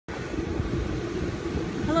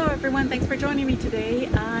everyone, thanks for joining me today.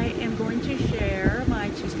 I am going to share my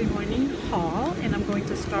Tuesday morning haul, and I'm going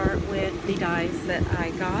to start with the dies that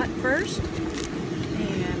I got first.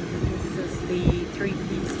 And this is the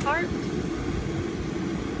 3-piece heart.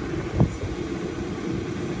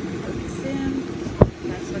 Focus in.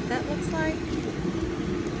 That's what that looks like.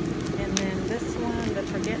 And then this one, the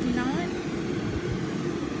forget-me-not.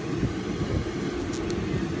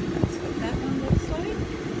 That's what that one looks like.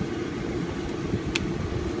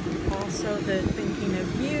 Also the Thinking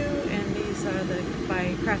of You, and these are the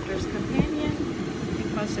by Crafter's Companion. I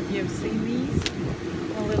think most of you have seen these.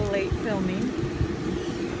 A little late filming.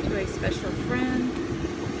 To a special friend.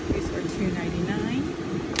 These were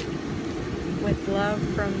 $2.99. With love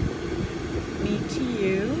from me to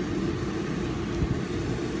you.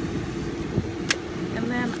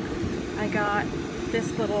 And then I got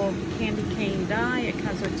this little candy cane die. It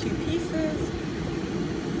comes with 2 pieces.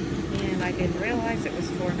 And I didn't realize it was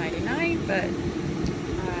 $4.99, but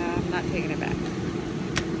I'm not taking it back.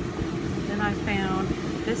 Then I found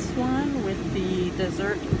this one with the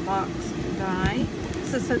dessert box die.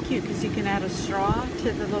 This is so cute because you can add a straw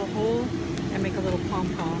to the little hole and make a little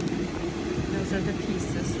pom-pom. Those are the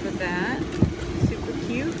pieces for that. Super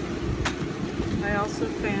cute. I also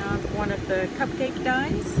found one of the cupcake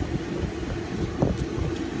dies.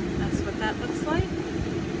 That's what that looks like.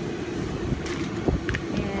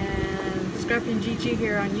 Scrappy and Gigi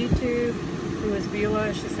here on YouTube, who is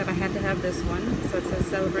Beulah, she said I had to have this one. So it says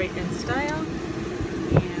Celebrate in Style,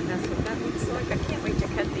 and that's what that looks like. I can't wait to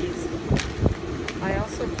cut these. I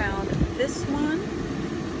also found this one,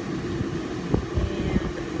 and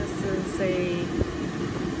this is a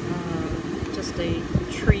just a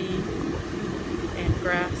tree and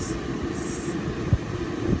grass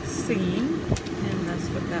scene, and that's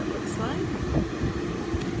what that looks like.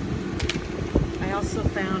 I also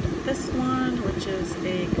found this one, which is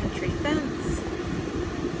a country fence.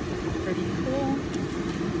 Pretty cool.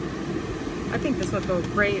 I think this would go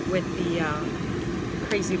great with the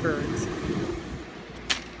crazy birds.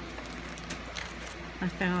 I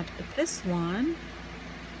found this one,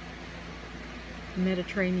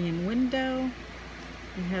 Mediterranean window.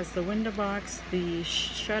 It has the window box, the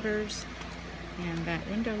shutters, and that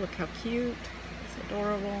window. Look how cute. It's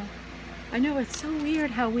adorable. I know it's so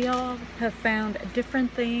weird how we all have found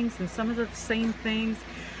different things and some of the same things.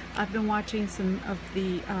 I've been watching some of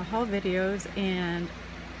the haul videos, and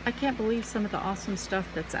I can't believe some of the awesome stuff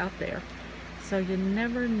that's out there. So you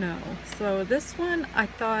never know. So this one I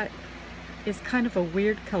thought is kind of a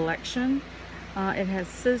weird collection. It has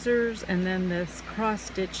scissors, and then this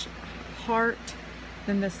cross-stitch heart,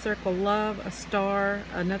 then this circle love, a star,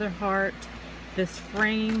 another heart, this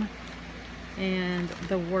frame, and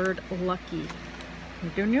the word lucky. I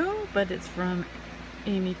don't know, but it's from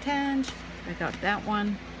Amy Tange. I got that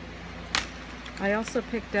one. I also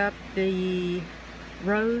picked up the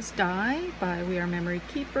rose die by We Are Memory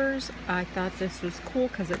Keepers. I thought this was cool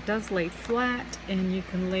because it does lay flat and you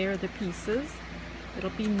can layer the pieces. It'll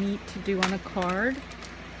be neat to do on a card.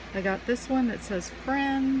 I got this one that says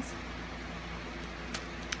Friends,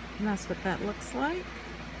 and that's what that looks like.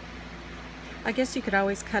 I guess you could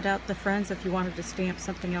always cut out the friends if you wanted to stamp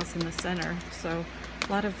something else in the center. So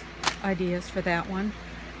a lot of ideas for that one.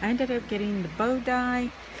 I ended up getting the bow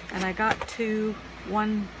die, and I got 2,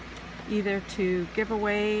 one either to give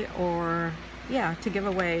away or, yeah, to give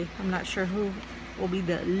away. I'm not sure who will be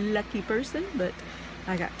the lucky person, but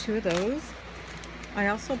I got 2 of those. I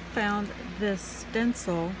also found this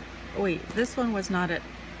stencil. Wait, this one was not at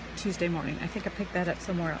Tuesday morning. I think I picked that up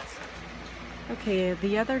somewhere else. Okay,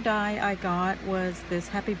 the other die I got was this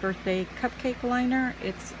Happy Birthday cupcake liner.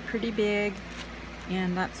 It's pretty big,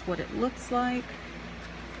 and that's what it looks like.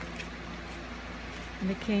 And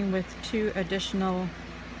it came with 2 additional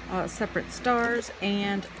separate stars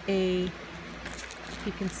and a, if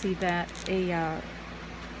you can see that, a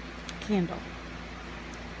candle.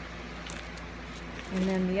 And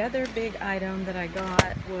then the other big item that I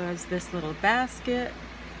got was this little basket.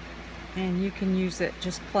 And you can use it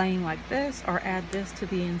just plain like this, or add this to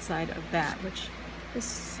the inside of that, which is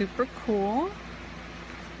super cool.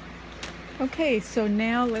 Okay, so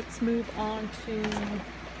now let's move on to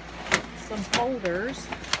some folders.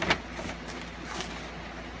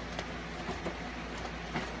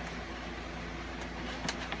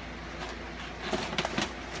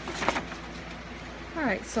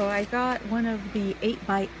 Alright, so I got one of the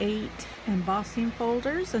 8x8 embossing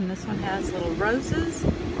folders, and this one has little roses.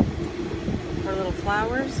 Or little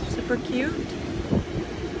flowers, super cute.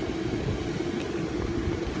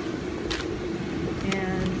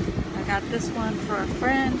 And I got this one for a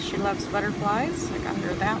friend. She loves butterflies. I got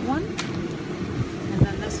her that one. And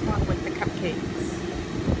then this one with the cupcakes.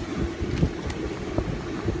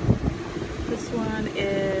 This one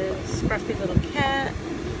is Scruffy Little Cat,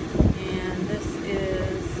 and this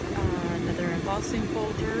is another embossing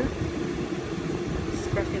folder.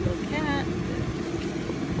 Scruffy Little Cat,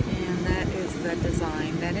 and that is the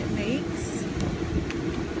design that it makes.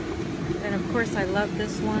 And of course I love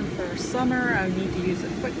this one for summer. I need to use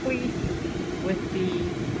it quickly with the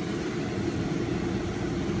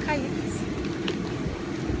kites.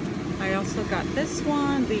 I also got this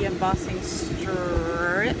one, the embossing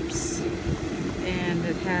strips, and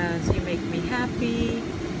it has "You Make Me Happy,"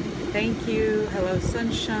 "Thank You," "Hello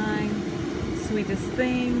Sunshine," "Sweetest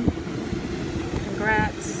Thing,"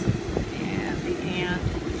 "Congrats," and the ant.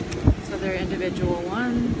 So they're individual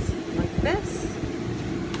ones like this.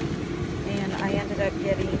 And I ended up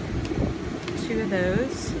getting 2 of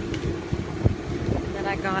those. And then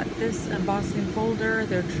I got this embossing folder.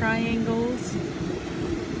 They're triangles.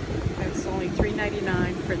 It's only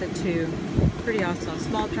 $3.99 for the 2. Pretty awesome.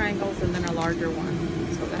 Small triangles and then a larger one.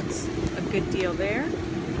 So that's a good deal there.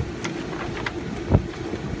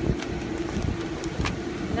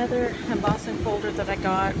 Another embossing folder that I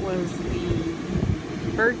got was the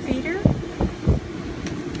bird feeder.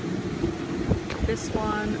 This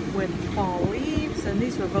one with fall leaves, and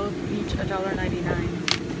these were both each $1.99.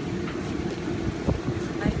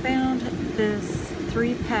 I found this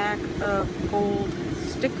 3-pack of gold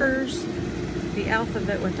stickers, the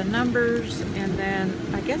alphabet with the numbers, and then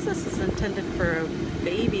I guess this is intended for a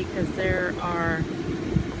baby because there are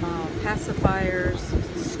pacifiers,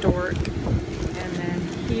 stork, and then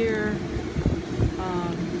here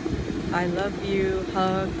I love you,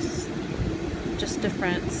 hugs, just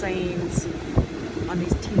different sayings on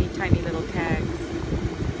these teeny tiny little tags.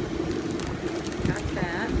 Got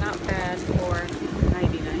that, not bad for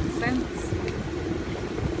 99 cents.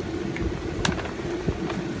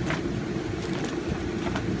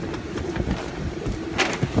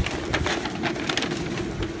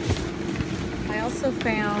 I also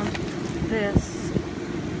found this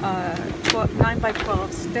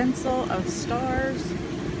 9x12 stencil of stars.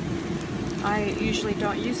 I usually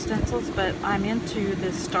don't use stencils, but I'm into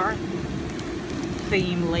this star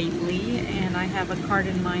theme lately, and I have a card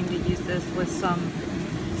in mind to use this with some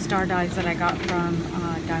star dies that I got from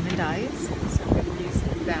Diamond Dies, so I'm going to use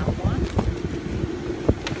that one.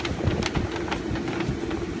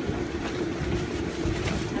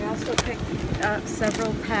 I also picked up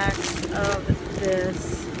several packs of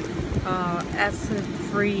this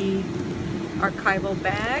acid-free archival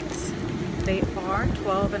bags. They are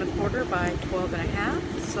 12¼ by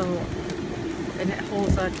 12½, so, and it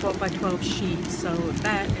holds a 12x12 sheet, so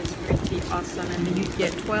that is pretty awesome. And then you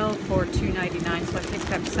get 12 for $2.99, so I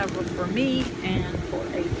picked up several for me and for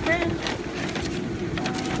a friend.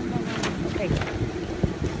 Okay.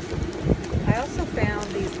 I also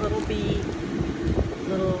found these little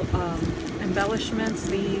embellishments.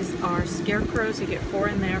 These are scarecrows. You get 4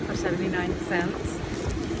 in there for 79 cents.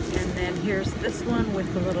 And then here's this one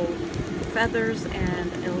with the little feathers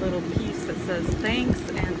and a little piece that says thanks,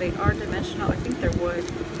 and they are dimensional. I think they're wood.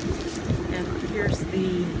 And here's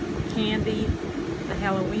the candy, the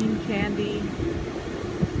Halloween candy.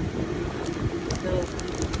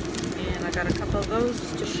 And I got a couple of those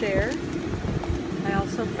to share. I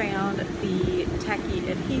also found the tacky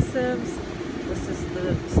adhesives. This is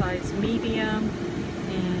the size medium,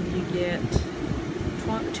 and you get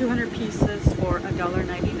 200 pieces for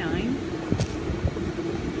 $1.99.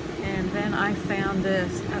 And then I found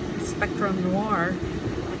this Spectrum Noir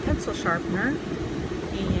pencil sharpener,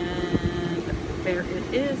 and there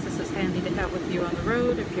it is. This is handy to have with you on the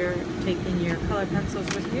road if you're taking your colored pencils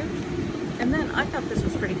with you. And then I thought this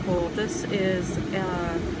was pretty cool. This is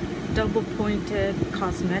double pointed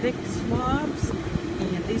cosmetic swabs,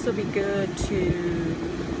 and these will be good to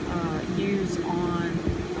use on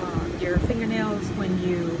your fingernails when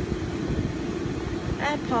you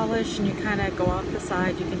add polish and you kind of go off the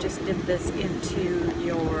side. You can just dip this into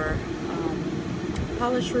your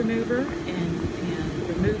polish remover and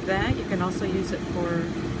remove that. You can also use it for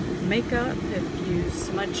makeup. If you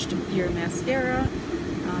smudged your mascara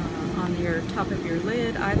on your top of your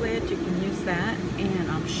eyelid, you can use that. And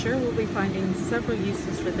I'm sure we'll be finding several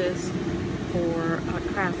uses for this for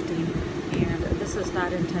crafting. And this is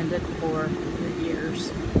not intended for your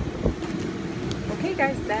ears. Okay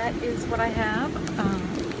guys, that is what I have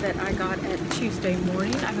that I got at Tuesday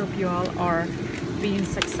morning. I hope you all are being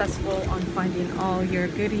successful on finding all your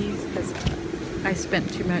goodies, because I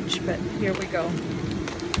spent too much, but here we go.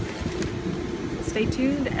 Stay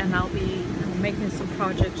tuned, and I'll be making some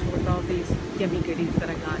projects with all these yummy goodies that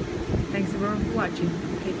I got. Thanks everyone for watching.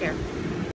 Take care.